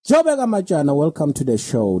Jobeka Majana, welcome to the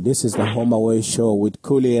show. This is the Home Away Show with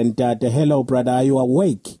Kuli and Dad. Hello, brother. Are you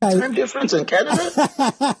awake? Time difference in Canada?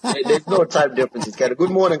 There's no time difference in Canada. Good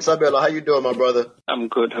morning, Sabelo. How you doing, my brother? I'm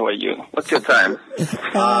good. How are you? What's your time?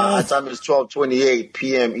 Our time is 12:28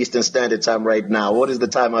 p.m. Eastern Standard Time right now. What is the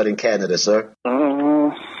time out in Canada, sir?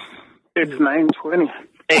 It's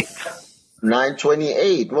 9:28.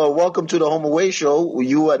 9:28. Well, welcome to the Home Away Show.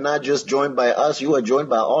 You are not just joined by us. You are joined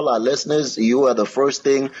by all our listeners. You are the first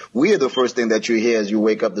thing. We are the first thing that you hear as you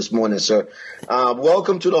wake up this morning, sir.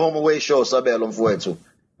 Welcome to the Home Away Show, Sabelo Mfowethu.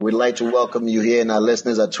 We'd like to welcome you here, and our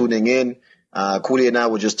listeners are tuning in. Kuli and I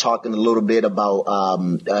were just talking a little bit about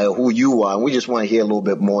who you are, and we just want to hear a little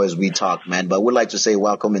bit more as we talk, man. But we'd like to say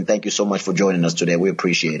welcome and thank you so much for joining us today. We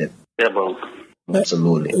appreciate it. Yeah, bro.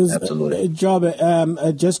 Absolutely. Job,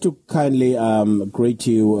 just to kindly greet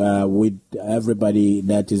you with everybody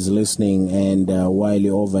that is listening, and while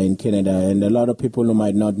you're over in Canada, and a lot of people who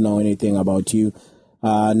might not know anything about you,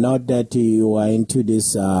 not that you are into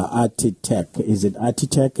this Architect. Is it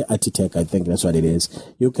Architect? Architect, I think that's what it is.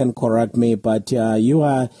 You can correct me, but you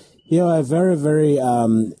are very, very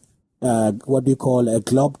what do you call a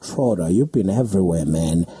globetrotter. You've been everywhere,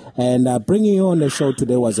 man. And bringing you on the show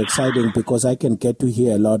today was exciting because I can get to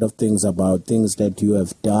hear a lot of things about things that you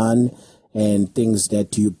have done and things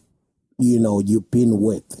that you've been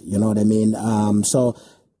with. You know what I mean? So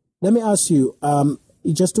let me ask you,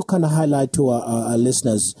 just to kind of highlight to our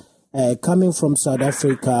listeners, coming from South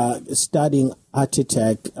Africa, studying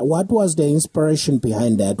Architect, what was the inspiration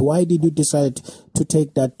behind that? Why did you decide to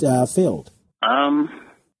take that field?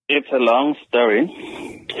 It's a long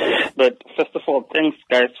story, but first of all, thanks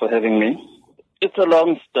guys for having me. It's a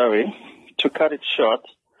long story. To cut it short,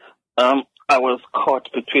 I was caught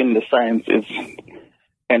between the sciences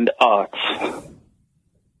and the arts.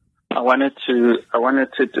 I wanted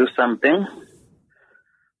to do something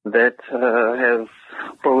that has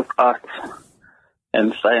both art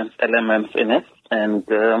and science elements in it, and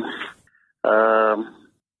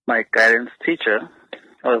my guidance teacher,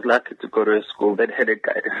 I was lucky to go to a school that had a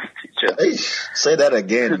guidance teacher. Hey, say that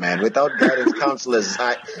again, man. Without guidance counselors,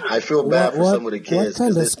 I feel bad for some of the kids.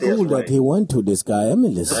 What kind of school that he went to, this guy? I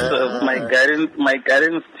mean, listen. So my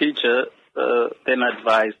guidance teacher then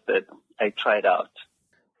advised that I tried out.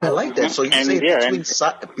 I like that. So you say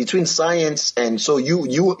between science and so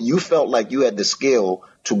you felt like you had the skill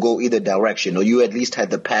to go either direction, or you at least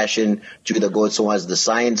had the passion to either go towards the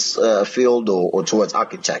science field or towards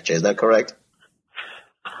architecture. Is that correct?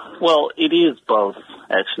 Well, it is both,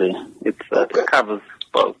 actually. It covers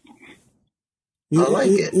both. I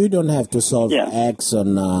like it. You don't have to solve X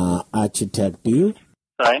on Architect, do you?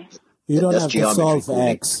 Sorry? You don't have to solve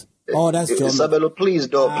X. Oh, that's geometry. Sabelo, please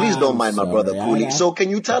don't mind my brother Kuli. So can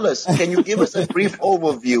you give us a brief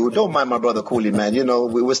overview? Don't mind my brother Kuli, man. You know,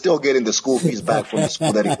 we were still getting the school fees back from the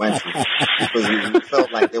school that he went to because we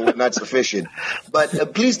felt like they were not sufficient.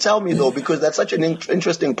 But please tell me though, because that's such an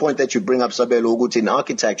interesting point that you bring up, Sabelo Uguti. In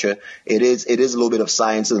architecture, it is a little bit of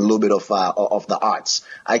science and a little bit of the arts.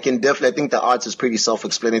 I think the arts is pretty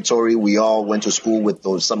self-explanatory. We all went to school with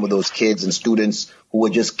some of those kids and students who were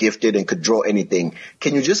just gifted and could draw anything.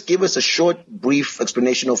 Can you just give us a short, brief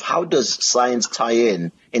explanation of how does science tie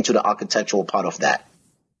into the architectural part of that?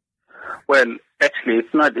 Well, actually,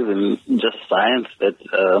 it's not even just science that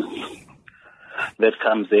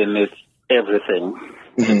comes in. It's everything.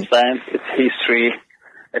 Mm-hmm. It's science, it's history,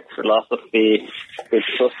 it's philosophy, it's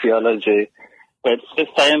sociology. But the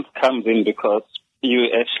science comes in because you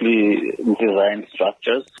actually design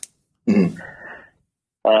structures. Mm-hmm.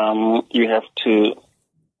 You have to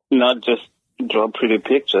not just draw pretty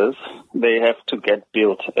pictures; they have to get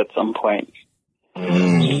built at some point.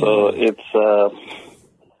 So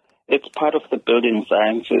it's part of the building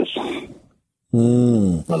sciences.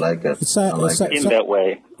 I like it. In that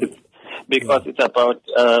way, because it's about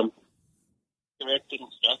erecting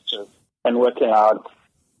structures and working out.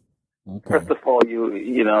 Okay. First of all,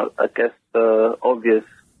 I guess the obvious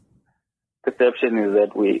perception is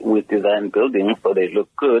that we design buildings so they look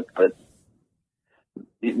good, but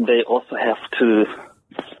they also have to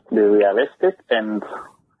be realistic and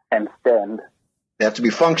stand. They have to be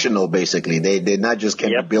functional, basically. They're not just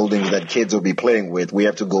buildings that kids will be playing with. We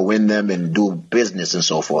have to go in them and do business and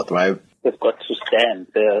so forth, right? They've got to stand.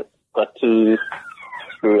 They've got to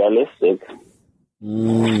be realistic.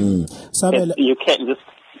 You can't just.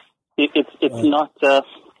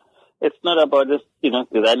 It's not about just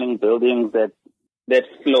designing buildings that that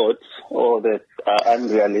floats or that are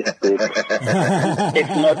unrealistic. It's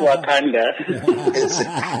not Wakanda.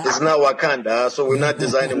 It's not Wakanda, so we're not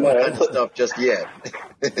designing Wakanda stuff just yet.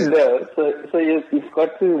 No, so you've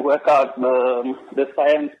got to work out the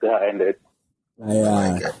science behind it.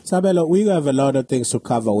 Sabelo, we have a lot of things to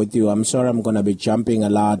cover with you. I'm sorry I'm going to be jumping a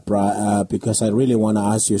lot, because I really want to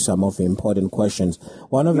ask you some of the important questions.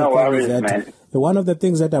 One of the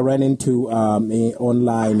things that I ran into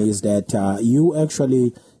online is that you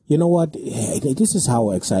actually, you know what, this is how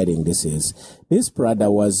exciting this is. This brother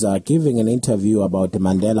was giving an interview about the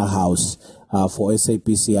Mandela House for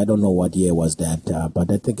SAPC. I don't know what year was that, but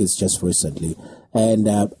I think it's just recently. And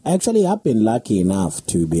actually, I've been lucky enough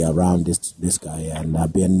to be around this guy, and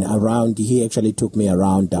I've been around. He actually took me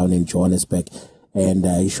around down in Johannesburg, and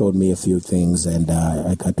he showed me a few things, and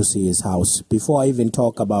I got to see his house. Before I even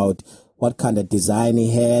talk about what kind of design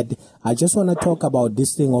he had, I just want to talk about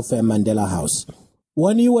this thing of a Mandela House.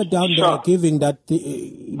 When you were down there giving that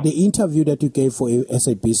the interview that you gave for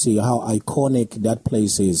SAPC, how iconic that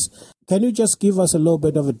place is, can you just give us a little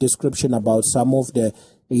bit of a description about some of the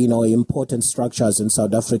important structures in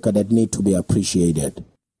South Africa that need to be appreciated?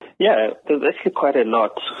 Yeah, there's actually quite a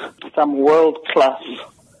lot. Some world-class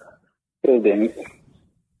buildings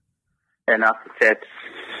and assets,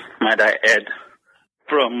 might I add,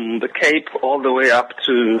 from the Cape all the way up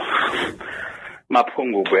to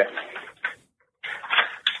Mapungubwe.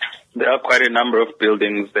 There are quite a number of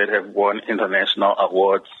buildings that have won international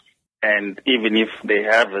awards, and even if they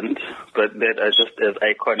haven't, but that are just as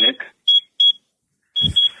iconic.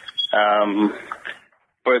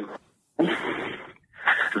 For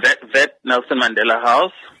that Nelson Mandela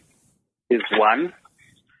House is one.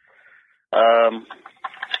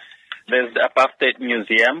 There's the Apartheid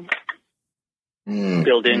Museum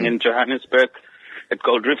building in Johannesburg at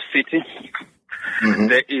Gold Reef City. Mm-hmm.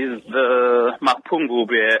 There is the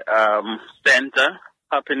Mapungubwe Center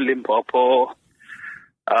up in Limpopo.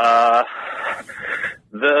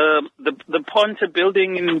 The Ponte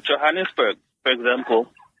building in Johannesburg, for example.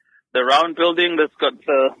 The round building that's got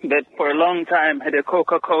that for a long time had a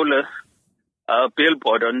Coca-Cola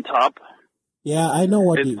billboard on top. Yeah, I know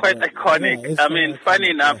what it's quite iconic. Yeah, funny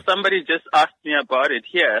enough, somebody just asked me about it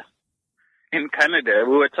here in Canada.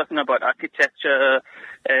 We were talking about architecture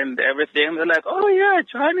and everything. They're like, "Oh yeah,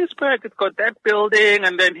 Johannesburg, it's got that building,"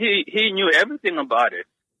 and then he knew everything about it.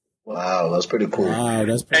 Wow, that's pretty cool.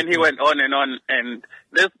 And he went on, and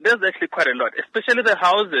there's actually quite a lot, especially the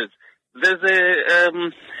houses. There's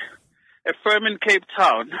a firm in Cape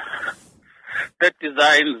Town that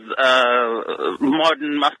designs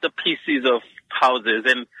modern masterpieces of houses,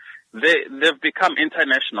 and they've become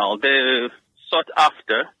international. They're sought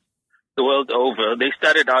after the world over. They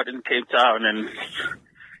started out in Cape Town, and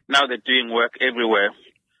now they're doing work everywhere.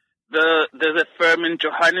 There's a firm in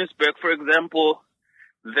Johannesburg, for example,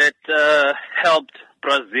 that helped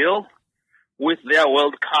Brazil with their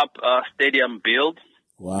World Cup stadium build.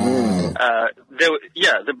 Wow.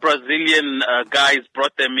 The Brazilian guys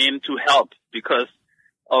brought them in to help because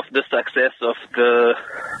of the success of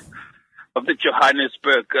the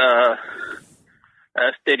Johannesburg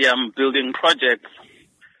stadium building project.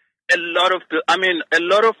 A lot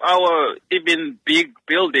of our even big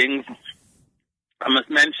buildings, I must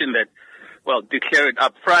mention that, declare it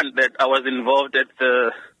up front that I was involved at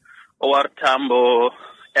the OR Tambo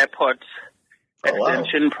Airport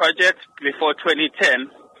extension project before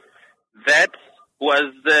 2010. That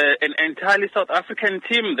was an entirely South African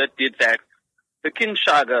team that did that. The King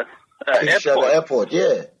Shaka Airport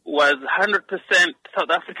was 100% South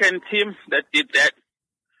African team that did that.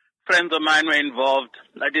 Friends of mine were involved.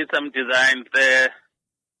 I did some designs there,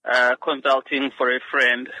 consulting for a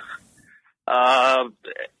friend. And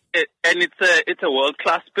it's a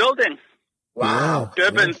world-class building. Wow.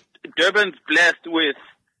 Durban's blessed with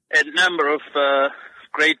a number of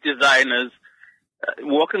great designers.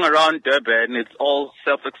 Walking around Durban, it's all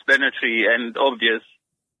self-explanatory and obvious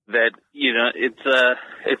that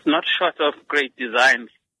it's not short of great designs.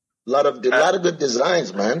 A lot of good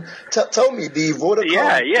designs, man. Tell me, the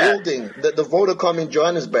Vodacom building, the Vodacom in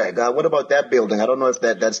Johannesburg. What about that building? I don't know if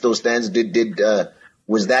that still stands.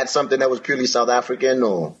 Was that something that was purely South African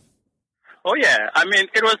or? Oh yeah,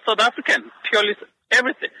 it was South African, purely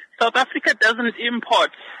everything. South Africa doesn't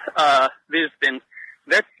import these things.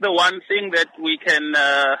 That's the one thing that we can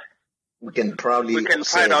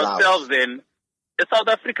pride ourselves in. South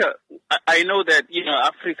Africa. I know that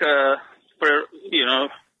Africa, for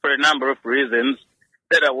a number of reasons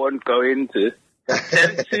that I won't go into,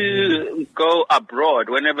 tend to go abroad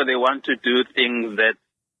whenever they want to do things that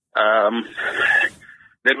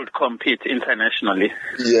would compete internationally.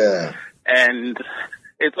 Yeah. And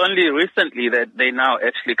it's only recently that they now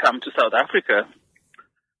actually come to South Africa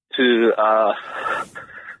to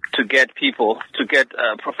get people, to get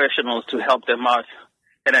professionals to help them out.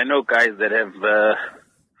 And I know guys that have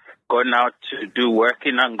gone out to do work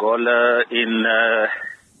in Angola, in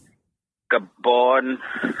Gabon.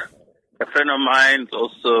 A friend of mine's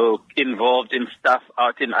also involved in stuff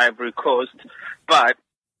out in Ivory Coast. But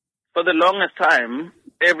for the longest time,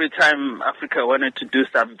 every time Africa wanted to do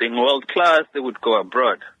something world class, they would go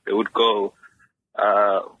abroad. They would go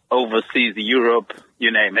overseas, Europe,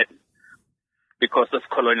 you name it, because of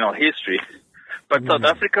colonial history. But South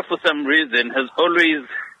Africa, for some reason, has always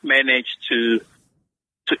managed to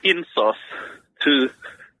insource, to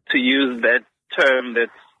use that term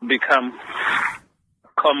that's become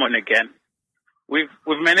common again. We've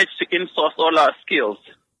managed to insource all our skills.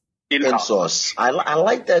 In-source. I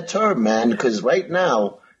like that term, man, because right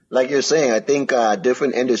now, like you're saying, I think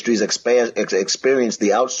different industries experience the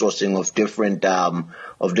outsourcing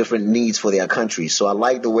of different needs for their countries. So I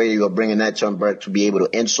like the way you're bringing that term back to be able to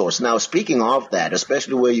in-source. Now, speaking of that,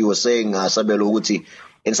 especially where you were saying, Sabelo Uti,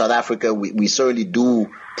 in South Africa, we certainly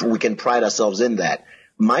we can pride ourselves in that.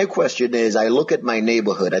 My question is, I look at my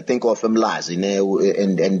neighborhood, I think of Mlazi,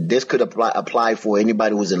 and this could apply for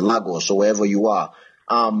anybody who's in Lagos or wherever you are.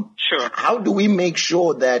 Sure. How do we make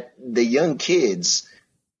sure that the young kids,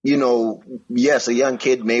 yes, a young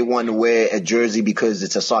kid may want to wear a jersey because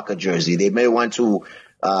it's a soccer jersey. They may want to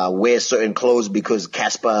wear certain clothes because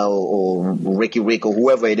Casper or Ricky Rick or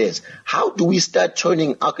whoever it is. How do we start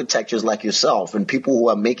turning architectures like yourself and people who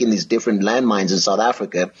are making these different landmines in South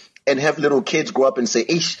Africa and have little kids grow up and say,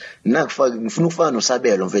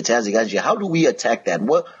 how do we attack that?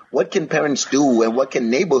 What can parents do and what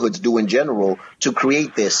can neighborhoods do in general to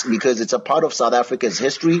create this? Because it's a part of South Africa's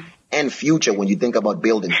history and future when you think about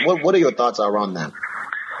buildings. What are your thoughts around that?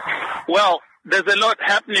 Well, there's a lot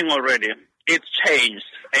happening already. It's changed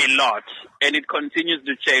a lot, and it continues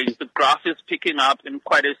to change. The graph is picking up in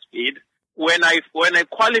quite a speed. When I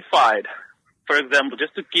qualified, for example,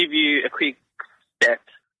 just to give you a quick stat,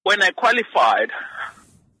 when I qualified,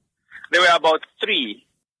 there were about 3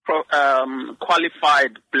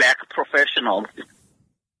 qualified black professional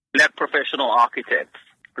architects,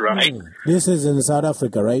 right? This is in South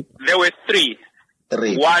Africa, right? There were 3.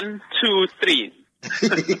 1, 2, 3.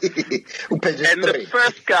 And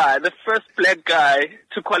the first black guy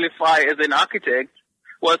to qualify as an architect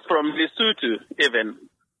was from Lesotho, even.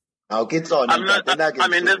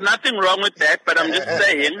 There's nothing wrong with that, but I'm just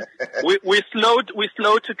saying we were slow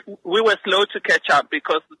to catch up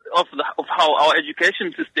because of how our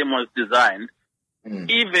education system was designed.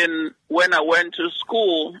 Even when I went to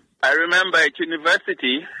school, I remember at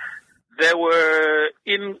university, there were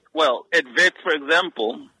at Wits, for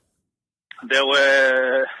example, there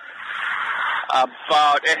were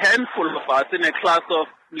about a handful of us in a class of,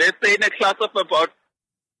 let's say in a class of about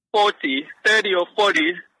 30 or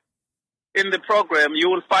 40 in the program. You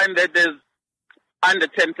will find that there's under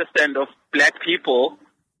 10% of black people,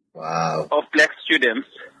 of black students.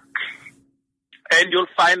 And you'll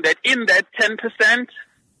find that in that 10%,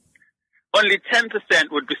 only 10%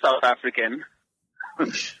 would be South African. Do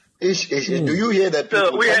you hear that?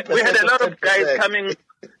 So we had a lot of guys coming.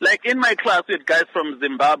 Like in my class, we had guys from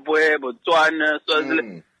Zimbabwe, Botswana,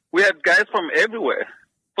 Swaziland. We had guys from everywhere.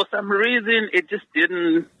 For some reason, it just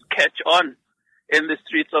didn't catch on in the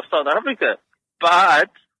streets of South Africa.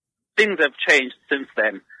 But things have changed since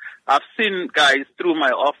then. I've seen guys through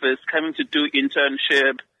my office coming to do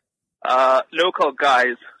internship, local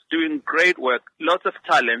guys doing great work, lots of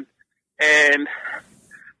talent. And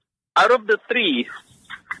out of the 3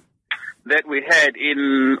 that we had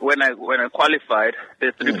when I qualified,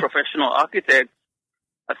 the 3 professional architects,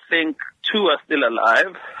 I think 2 are still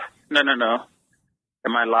alive. No.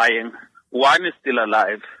 Am I lying? 1 is still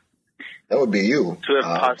alive. That would be you. 2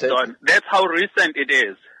 have passed on. That's how recent it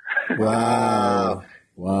is. Wow.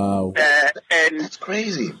 And that's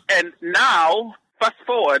crazy. And now, fast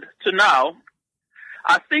forward to now,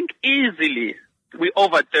 I think easily we're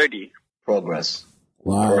over 30. Progress.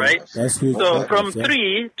 Wow. Right? That's huge. So from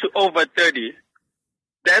 3 to over 30,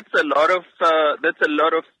 that's a lot of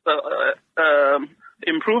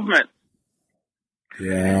improvement.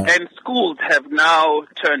 Yeah. And schools have now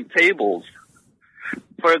turned tables.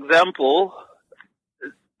 For example,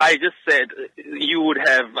 I just said you would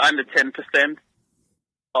have under 10%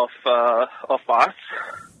 of us.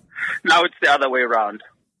 Now it's the other way around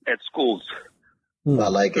at schools. I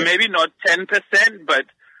like it. Maybe not 10%, but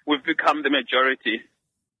we've become the majority.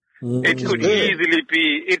 It could easily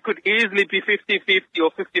be 50-50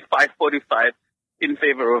 or 55-45 in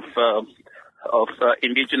favor of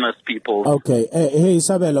indigenous people. Okay. Hey,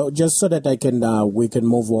 Sabelo, just so that I can we can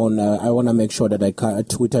move on, I want to make sure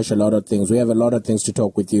that we touch a lot of things. We have a lot of things to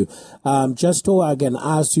talk with you. Just to, again,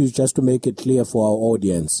 ask you just to make it clear for our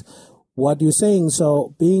audience, what you're saying,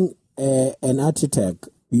 so being an architect,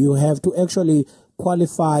 you have to actually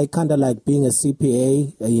qualify kind of like being a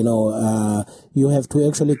CPA, you have to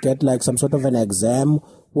actually get like some sort of an exam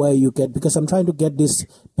where you get, because I'm trying to get this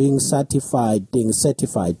being certified thing.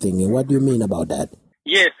 What do you mean about that?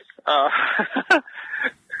 Yes.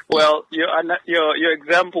 Well, your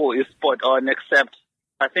example is spot on, except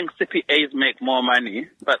I think CPAs make more money,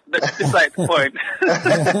 but that's beside the point.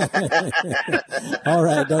 All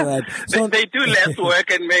right. So they do less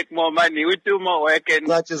work and make more money. We do more work and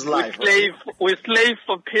such is life, we slave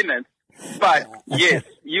for peanuts. But yes,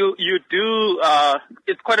 you do.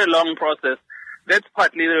 It's quite a long process. That's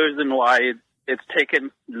partly the reason why it's taken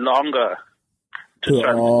longer to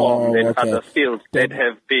transform than other fields that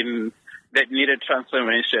needed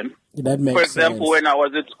transformation. That makes For example, sense. when I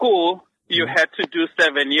was at school, you had to do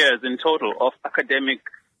 7 years in total of academic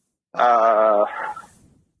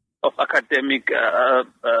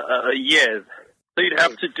years. So you'd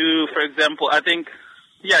have to do, for example, I think,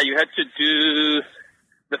 you had to do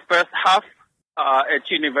the first half at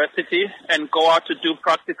university and go out to do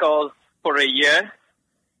practicals for a year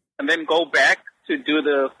and then go back to do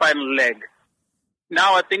the final leg.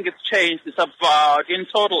 Now I think it's changed. It's about, in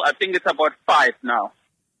total, I think it's about 5 now.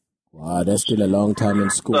 Wow, that's still a long time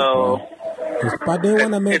in school. So, but they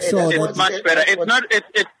want to make sure it's much better. It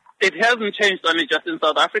hasn't changed only just in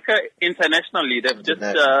South Africa. Internationally, they've just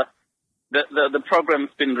the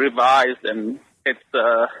program's been revised, and it's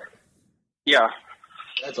That's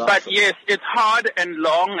awesome. But yes, it's hard and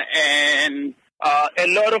long, and a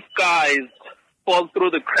lot of guys fall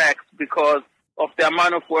through the cracks because of the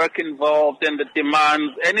amount of work involved and the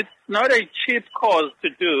demands, and it's not a cheap cause to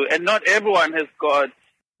do, and not everyone has got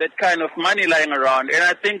that kind of money lying around. And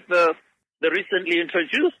I think the recently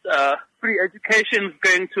introduced free education is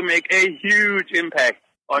going to make a huge impact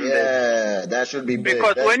on this. Yeah, that should be big.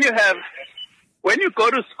 Because when you go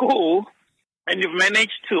to school and you've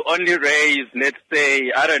managed to only raise, let's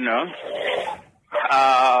say, I don't know,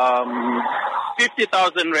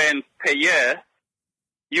 50,000 rand per year,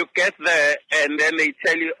 you get there and then they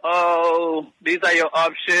tell you, oh, these are your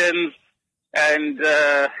options, and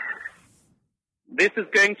this is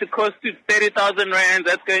going to cost you 30,000 rand,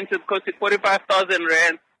 that's going to cost you 45,000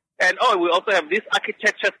 rand, and we also have this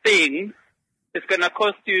architecture thing, it's going to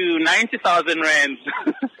cost you 90,000 rand.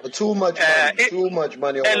 Too much money, too much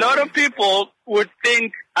money. A lot of people would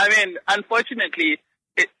think, unfortunately,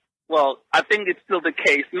 I think it's still the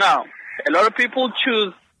case now. A lot of people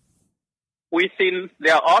choose within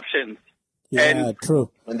their options. Yeah, and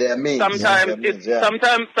true. And their means. Sometimes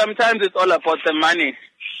it's all about the money.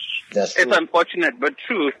 That's true. It's unfortunate, but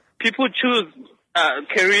true. People choose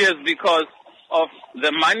careers because of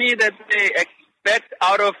the money that they expect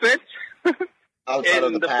out of it,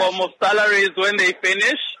 in the form of salaries when they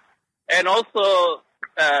finish, and also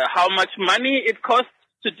how much money it costs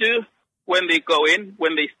to do when they go in,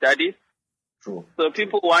 when they study. True. So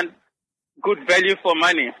people want good value for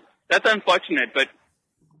money. That's unfortunate, but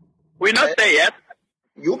we're not there yet.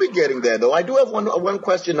 You'll be getting there, though. I do have one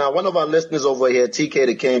question now. One of our listeners over here, TK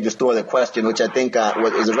the King, just threw a question, which I think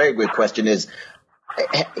is a very good question, is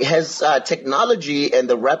has technology and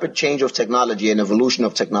the rapid change of technology and evolution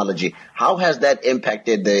of technology, how has that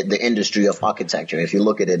impacted the industry of architecture? If you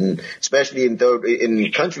look at it, and especially in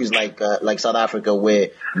countries like South Africa,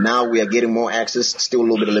 where now we are getting more access, still a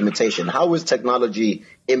little bit of limitation. How is technology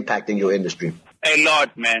impacting your industry? A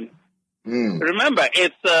lot, man. Remember,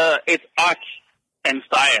 it's art and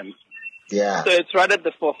science. Yeah. So it's right at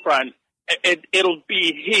the forefront. It'll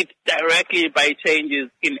be hit directly by changes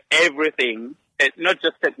in everything. Not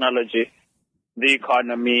just technology, the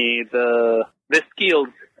economy, the skills,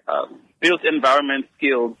 built environment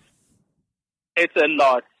skills. It's a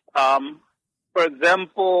lot. For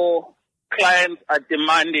example, clients are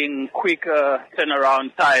demanding quicker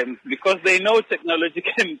turnaround times because they know technology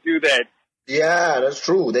can do that. Yeah, that's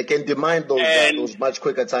true. They can demand those much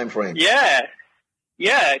quicker time frames. Yeah.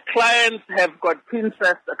 Clients have got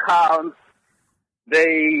Pinterest accounts.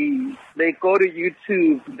 They go to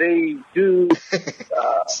YouTube. They do.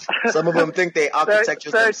 Some of them think they architects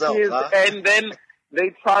themselves, huh? And then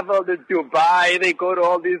they travel to Dubai. They go to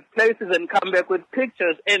all these places and come back with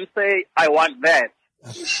pictures and say, "I want that."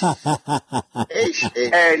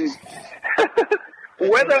 And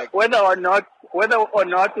whether or not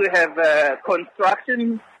we have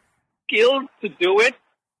construction skills to do it,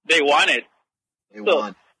 they want it.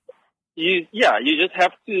 you just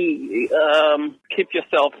have to keep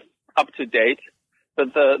yourself up to date.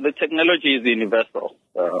 But the technology is universal.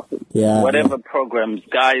 Whatever programs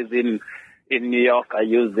guys in New York are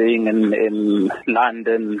using, and in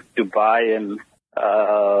London, Dubai, and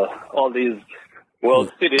all these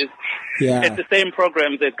world cities, it's the same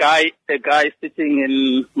programs a guy sitting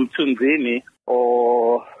in Mtunzini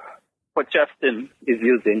or Potchefstroom is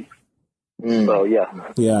using. So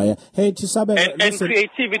Hey, Chisabe, and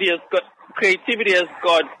creativity has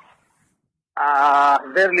got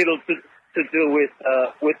very little to do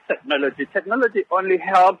with technology. Technology only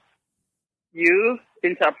helps you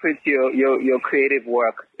interpret your creative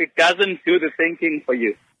work. It doesn't do the thinking for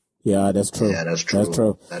you. Yeah, that's true. Yeah, that's true. That's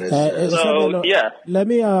true. That is Let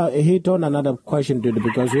me hit on another question, dude,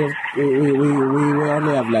 because we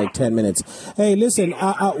only have like 10 minutes. Hey, listen,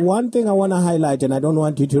 one thing I want to highlight, and I don't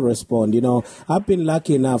want you to respond. You know, I've been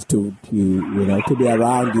lucky enough to be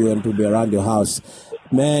around you and to be around your house.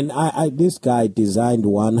 Man, this guy designed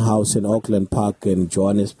one house in Auckland Park in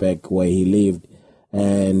Johannesburg where he lived.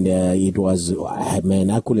 And it was,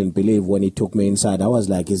 man, I couldn't believe when he took me inside. I was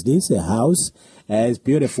like, is this a house? It's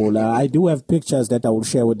beautiful. I do have pictures that I will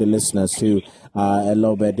share with the listeners too a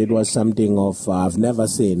little bit. It was something of I've never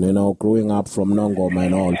seen, growing up from Nongoma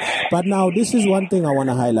and all. But now, this is one thing I want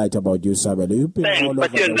to highlight about you, Sabelo. You've been all over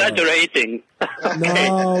but you're exaggerating.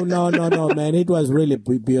 No, man. It was really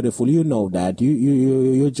beautiful. You know that.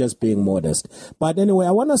 You're just being modest. But anyway,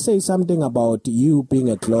 I want to say something about you being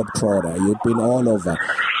a globetrotter. You've been all over.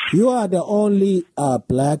 You are the only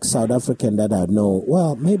black South African that I know.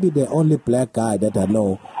 Well, maybe the only black guy that I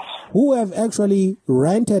know who have actually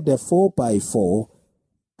rented a 4x4,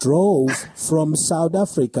 drove from South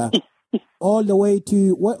Africa all the way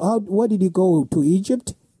to where did you go, to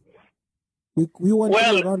Egypt? You went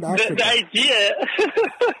around Africa. The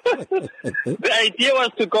idea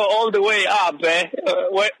was to go all the way up.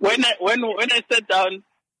 When I sat down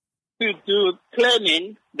to do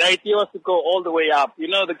planning, the idea was to go all the way up.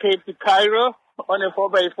 The Cape to Cairo on a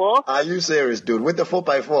 4x4. Are you serious, dude? With the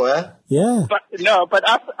 4x4, eh? Yeah. But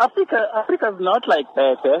Africa's not like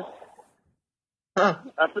that, eh? Huh.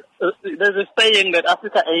 There's a saying that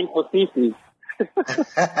Africa ain't for sissies.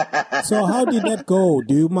 So how did that go?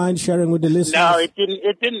 Do you mind sharing with the listeners? No, it didn't.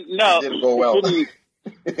 No, it didn't go well.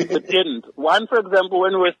 It didn't. One, for example,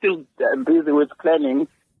 when we were still busy with planning,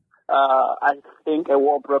 I think a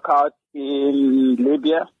war broke out in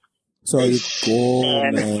Libya. So you go,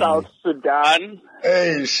 and man. South Sudan.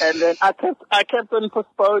 Hey. And then I kept on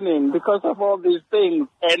postponing because of all these things.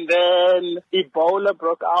 And then Ebola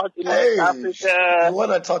broke out in West Africa. You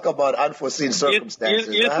want to talk about unforeseen circumstances?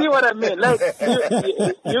 You see what I mean? Like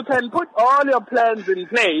you can put all your plans in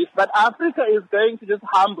place, but Africa is going to just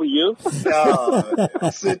humble you. No,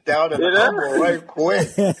 sit down and humble right quick.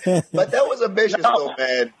 But that was ambitious, though,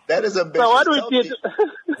 man. That is ambitious.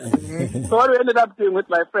 So what we ended up doing with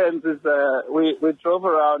my friends is we drove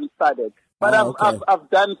around SADC. But I've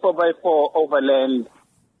done 4x4 overland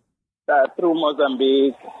through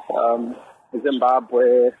Mozambique,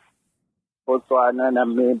 Zimbabwe, Botswana,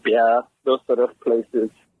 Namibia, those sort of places.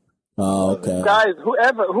 Oh, okay. Guys,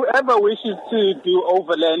 whoever wishes to do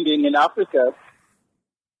overlanding in Africa,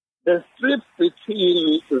 the strips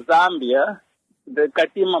between Zambia, the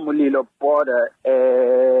Katima Mulilo border,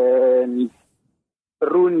 and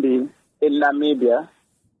Rundi in Namibia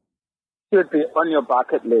should be on your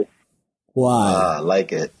bucket list. Why? I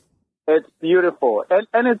like it. It's beautiful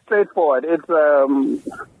and it's straightforward. It's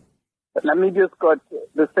Namibia's got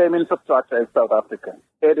the same infrastructure as South Africa.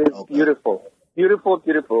 It is beautiful, beautiful,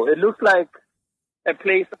 beautiful. It looks like a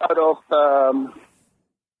place out of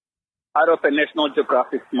a National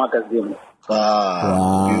Geographic magazine.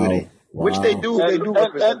 Wow. Beauty. Wow. Which they do.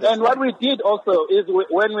 And what we did also is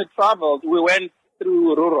when we traveled, we went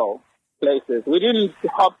through rural places. We didn't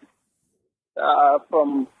hop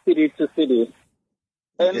from city to city.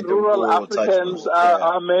 And rural Africans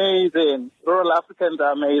are amazing. Rural Africans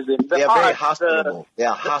are amazing. They are very hospitable. They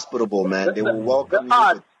are hospitable, man. They will welcome you.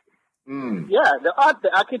 Art. Yeah, the art,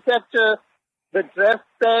 the architecture, the dress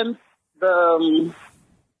sense, the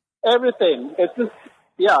everything. It's just,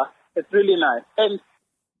 it's really nice.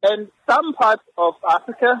 And some parts of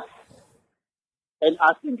Africa, and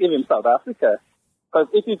I think even South Africa, because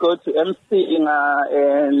if you go to Msinga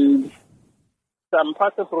and some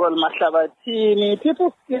parts of rural Mahlabatini,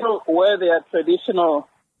 people still wear their traditional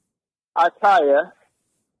attire.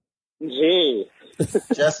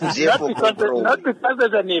 Just not because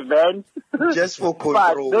there's an event. Just for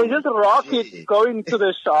control. But they just rock it going to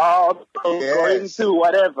the shop or going to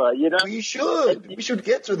whatever, We should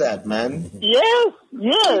get to that, man. Yes. We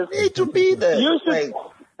need to be there. You should.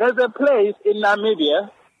 There's a place in Namibia,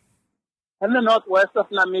 in the northwest of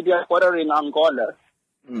Namibia, bordering Angola,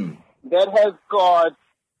 that has got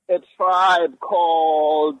a tribe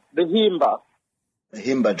called the Himba. The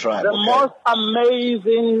Himba tribe. The most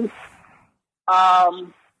amazing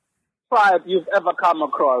tribe you've ever come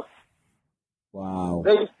across. Wow.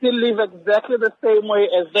 They still live exactly the same way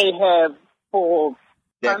as they have for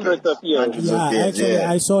hundreds of years. Actually,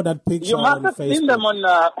 I saw that picture. You must have seen them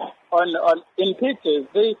on in pictures.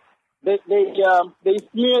 They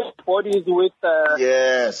smear bodies with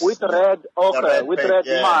red ochre, with red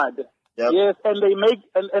mud. Yep. Yes, and they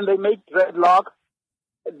make dreadlocks.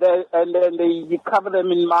 And then they cover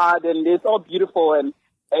them in mud, and it's all beautiful, and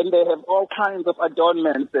they have all kinds of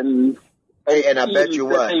adornments and I bet you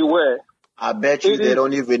what they wear. I bet you they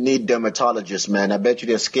don't even need dermatologists, man. I bet you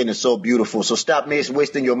their skin is so beautiful. So stop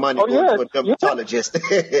wasting your money going to a dermatologist.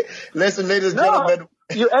 Listen, ladies and gentlemen.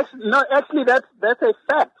 Actually, that's a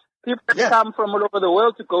fact. People come from all over the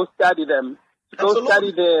world to go study them, to go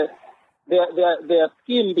study their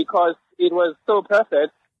skin because it was so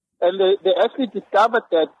perfect. And they actually discovered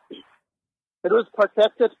that it was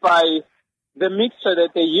protected by the mixture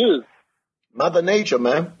that they use. Mother Nature,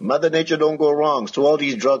 man. Mother Nature don't go wrong. So all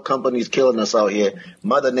these drug companies killing us out here,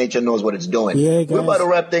 Mother Nature knows what it's doing. Yeah, we're about to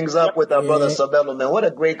wrap things up with our brother Sabelo, man. What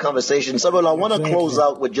a great conversation. Sabelo, I want to close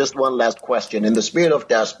out with just one last question. In the spirit of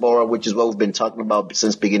diaspora, which is what we've been talking about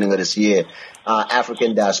since beginning of this year,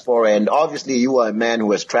 African diaspora. And obviously you are a man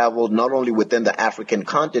who has traveled not only within the African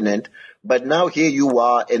continent, but now here you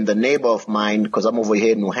are in the neighbor of mine, because I'm over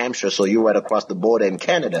here in New Hampshire, so you're right across the border in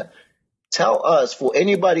Canada. Tell us, for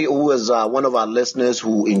anybody who is one of our listeners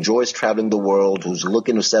who enjoys traveling the world, who's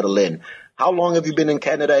looking to settle in, how long have you been in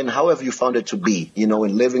Canada and how have you found it to be? You know,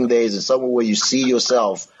 in living there, is it somewhere where you see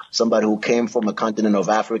yourself, somebody who came from a continent of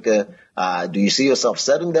Africa? Do you see yourself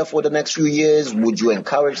settling there for the next few years? Would you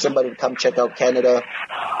encourage somebody to come check out Canada?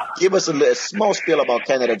 Give us a small spiel about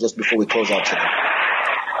Canada just before we close out today.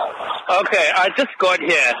 Okay, I just got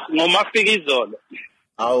here. Ngumafigizolo.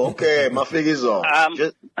 Oh, okay, Mafigizolo.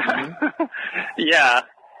 Yeah,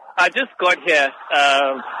 I just got here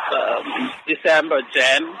December,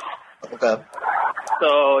 Jan. Okay.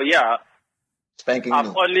 So yeah, spanking.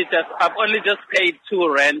 I've only just paid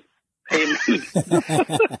 2 rent payments.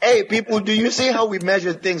 Hey, people, do you see how we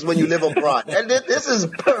measure things when you live abroad? And this is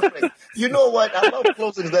perfect. You know what? I love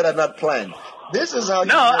closings that are not planned. This is how.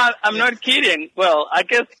 No, I'm not kidding. Well, I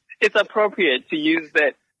guess it's appropriate to use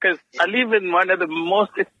that because I live in one of the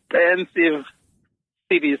most expensive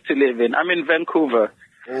cities to live in. I'm in Vancouver,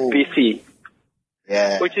 BC.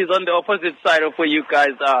 Yeah. Which is on the opposite side of where you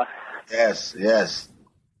guys are. Yes, yes.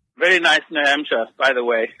 Very nice New Hampshire, by the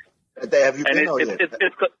way. Have you been out there?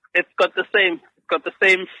 It's got the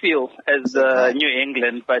same feel as New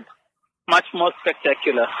England, but much more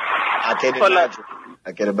spectacular. I can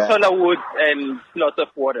imagine. Taller woods and lots of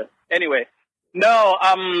water. Anyway, no,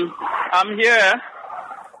 I'm here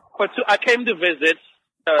I came to visit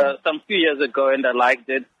some few years ago and I liked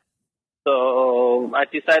it, so I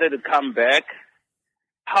decided to come back.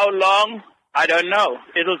 How long? I don't know.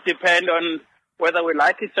 It'll depend on whether we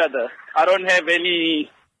like each other. I don't have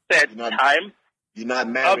any set time. You're not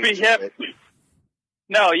married. I'll be here.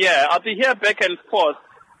 No, yeah, I'll be here back and forth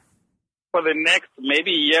for the next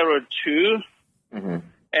maybe year or two. Mm-hmm.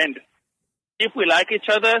 And if we like each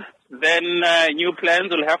other, then new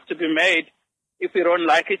plans will have to be made. If we don't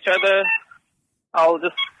like each other, I'll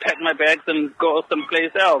just pack my bags and go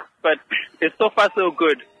someplace else. But it's so far so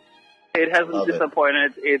good. It hasn't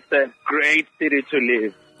disappointed. It's a great city to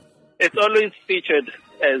live. It's always featured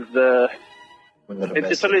as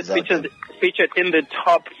it's always featured in the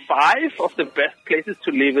top 5 of the best places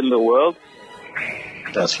to live in the world.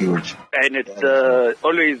 That's huge. And it's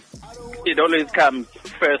always comes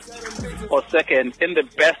first or second in the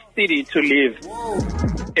best city to live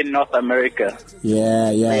in North America.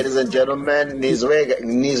 Yeah. Ladies and gentlemen,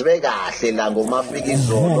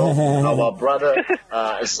 our brother.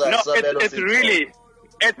 It's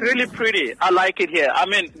really pretty. I like it here. I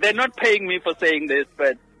mean, they're not paying me for saying this,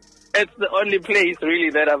 but it's the only place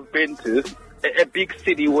really that I've been to, a big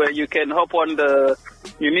city where you can hop on the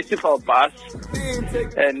municipal bus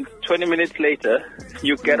and 20 minutes later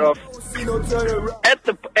you get off at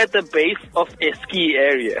the base of a ski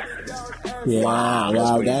area. Yeah,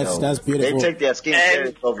 wow, that's beautiful. They take their ski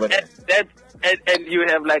areas over there. And you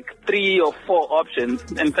have like 3 or 4 options.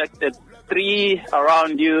 In fact, there's 3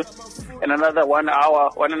 around you and another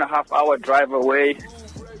 1.5 hour drive away.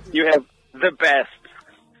 You have the best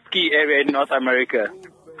ski area in North America,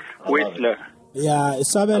 Whistler. Yeah,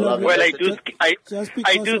 Sabelo. Well, I do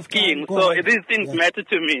skiing, so these things matter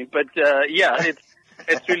to me. But yeah,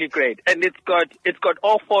 It's really great, and it's got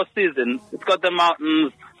all 4 seasons. It's got the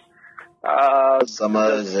mountains,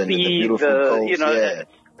 summers, the and the sea, beautiful coast. Yeah.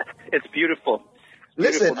 It's beautiful.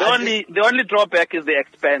 Listen, the only drawback is the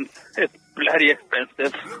expense. It's bloody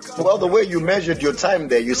expensive. Well, the way you measured your time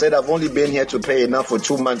there, you said I've only been here to pay enough for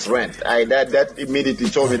 2 months' rent. That immediately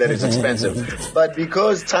told me that it's expensive. But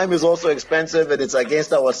because time is also expensive and it's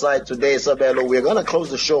against our side today, Sabelo, we're gonna close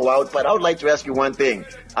the show out. But I would like to ask you one thing.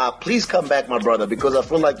 Please come back, my brother, because I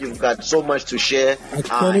feel like you've got so much to share. And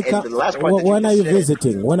the last part when are you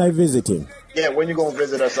visiting? When are you visiting? Yeah, when you gonna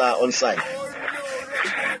visit us on site?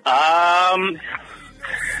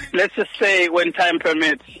 Let's just say when time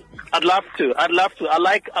permits. I'd love to. I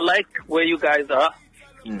like where you guys are.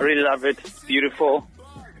 I really love it. It's beautiful.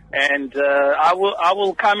 And I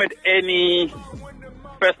will come at any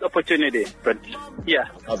first opportunity. But yeah.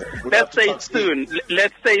 Okay. Let's say soon,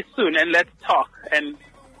 and let's talk. And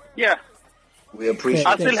yeah. We appreciate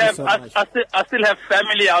I still have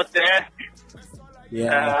family out there.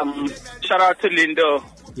 Yeah. Shout out to Lindo.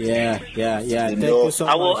 Yeah. Thank you so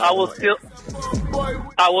much.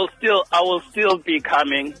 I will still be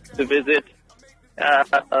coming to visit.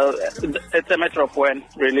 It's a matter of when,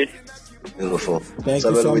 really. Beautiful. Thank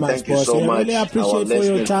you so much, boss. I really appreciate for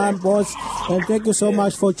your time, boss. And thank you so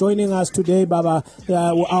much for joining us today, Baba.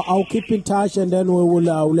 I'll keep in touch, and then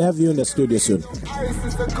we'll have you in the studio soon.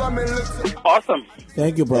 Awesome.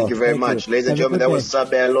 Thank you, bro. Thank you very much. Ladies and gentlemen, that was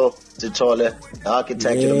Sabelo Titole, the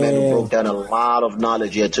architect, the man who broke down a lot of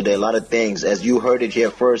knowledge here today, a lot of things. As you heard it here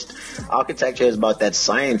first, architecture is about that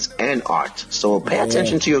science and art. So pay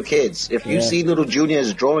attention to your kids. If you see little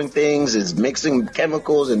Juniors drawing things, is mixing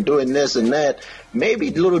chemicals and doing this and that,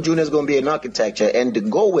 maybe little Junior is going to be an architecture, and to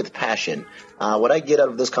go with passion. What I get out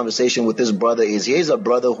of this conversation with this brother is he's a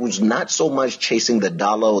brother who's not so much chasing the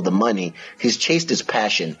dollar or the money. He's chased his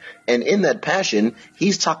passion. And in that passion,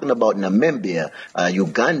 he's talking about Namibia,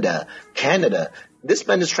 Uganda, Canada. This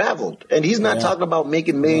man has traveled, and he's not talking about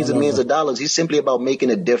making millions and millions of dollars. He's simply about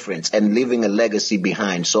making a difference and leaving a legacy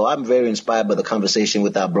behind. So I'm very inspired by the conversation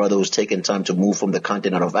with our brother who's taken time to move from the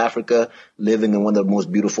continent of Africa, living in one of the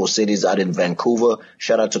most beautiful cities out in Vancouver.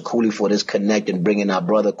 Shout out to Cooley for this connect and bringing our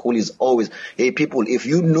brother. Cooley's always, hey, people, if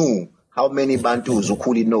you knew how many Bantus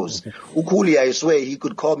Ukuli knows. Ukuli, I swear, he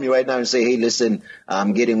could call me right now and say, hey, listen,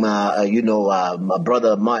 I'm getting my, my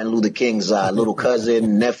brother Martin Luther King's little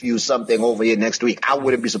cousin, nephew, something over here next week. I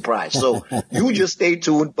wouldn't be surprised. So you just stay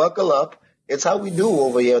tuned, buckle up. It's how we do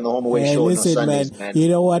over here on the Home Away Show. Listen, on Sundays, man, you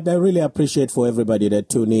know what? I really appreciate for everybody that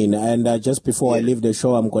tune in. And just before I leave the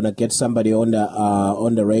show, I'm gonna get somebody on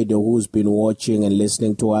the radio who's been watching and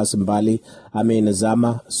listening to us in Bali. I mean,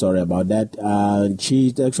 Zama. Sorry about that.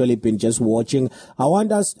 She's actually been just watching. I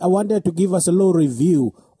want her to give us a little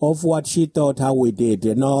review of what she thought, how we did.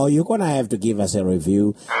 No, you're gonna have to give us a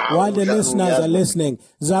review while the listeners are listening.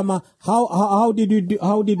 Zama, how did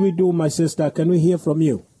we do, my sister? Can we hear from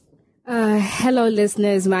you? Hello,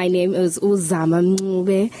 listeners. My name is Uzama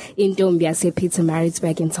Mncube in Dombiase,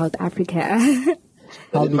 Pietermaritzburg in South Africa.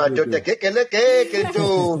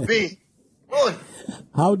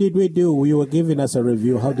 How did we do? You were giving us a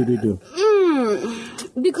review. How did we do?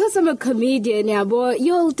 Because I'm a comedian now, boy,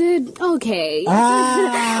 y'all did okay.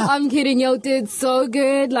 I'm kidding. Y'all did so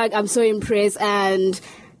good. Like, I'm so impressed. And,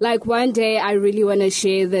 like, one day I really want to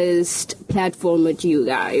share this platform with you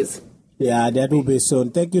guys. Yeah, that will be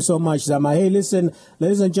soon. Thank you so much, Zama. Hey, listen,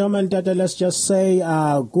 ladies and gentlemen, let's just say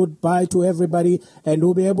goodbye to everybody, and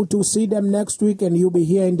we'll be able to see them next week, and you'll be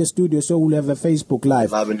here in the studio, so we'll have a Facebook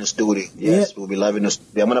Live. Live in the studio. Yes, we'll be live in the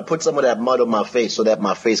studio. I'm going to put some of that mud on my face so that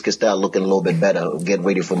my face can start looking a little bit better. Get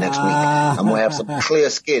ready for next week. I'm going to have some clear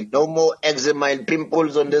skin. No more eczema and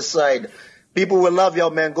pimples on this side. People will love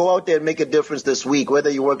y'all, man. Go out there and make a difference this week.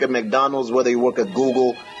 Whether you work at McDonald's, whether you work at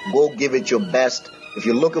Google, go give it your best. If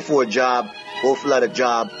you're looking for a job, go fill out a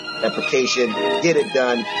job application, get it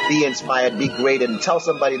done, be inspired, be great, and tell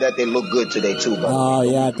somebody that they look good today too, brother. Oh,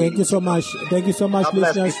 yeah. Thank you so much. Thank you so much,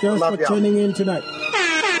 listeners, just for tuning in tonight.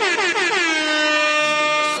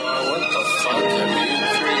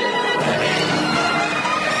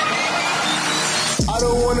 I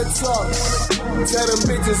don't want to talk. Tell them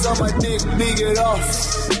bitches on my dick, leave it off.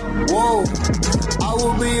 Whoa, I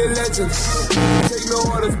will be a legend. Take no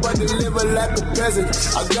orders but deliver like a peasant.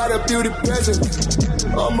 I got a beauty present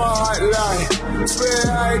on my hotline.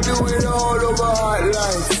 Swear I do it all over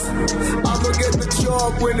hotlines. I'ma get the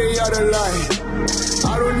chalk when they out of line.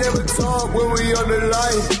 I don't never talk when we on the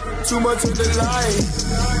line. Too much on the line.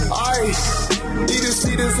 I need to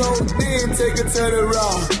see the this whole thing take a turn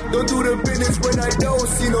around. Don't do the business when I don't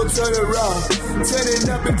see no turn around. Turn it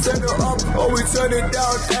up and turn it up, or we turn it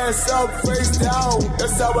down, ass up, face down.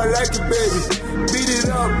 That's how I like it, baby. Beat it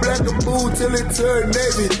up, black and blue till it turn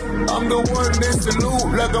navy. I'm the one they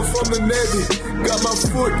salute like I'm from the Navy. Got my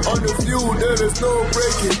foot on the fuel, there is no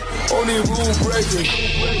breaking, only rule breaking.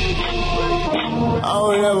 I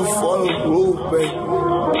don't ever follow rule, baby.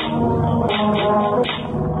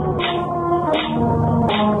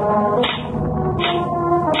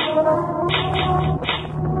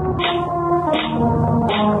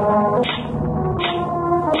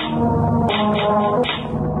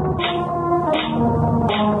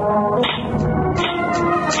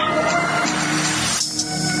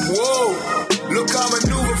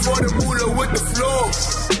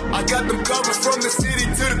 I got them covered from the city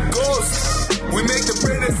to the coast. We make the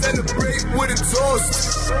bread and celebrate with a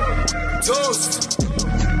toast. Toast.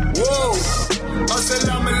 Whoa.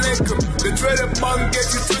 Assalamu alaikum. The dreaded man get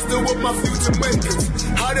you twisted with my future makers.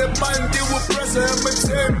 How that man deal with pressure and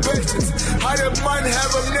maintain patience. How that man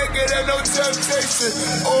have a naked and no temptation.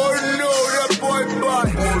 Oh no, that boy bad.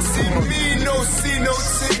 See me, no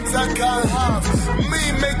things I can't have. Me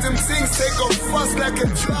make them things take off fast like a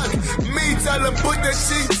drug. Me tell them put the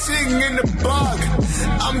ching in the bag.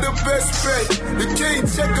 I'm the best bet. You can't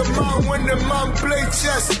check a man when the man play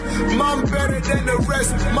chess. Man better than the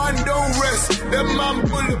rest. Man don't rest. That man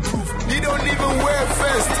bulletproof. He don't even wear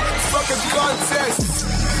vest. Fuck a contest.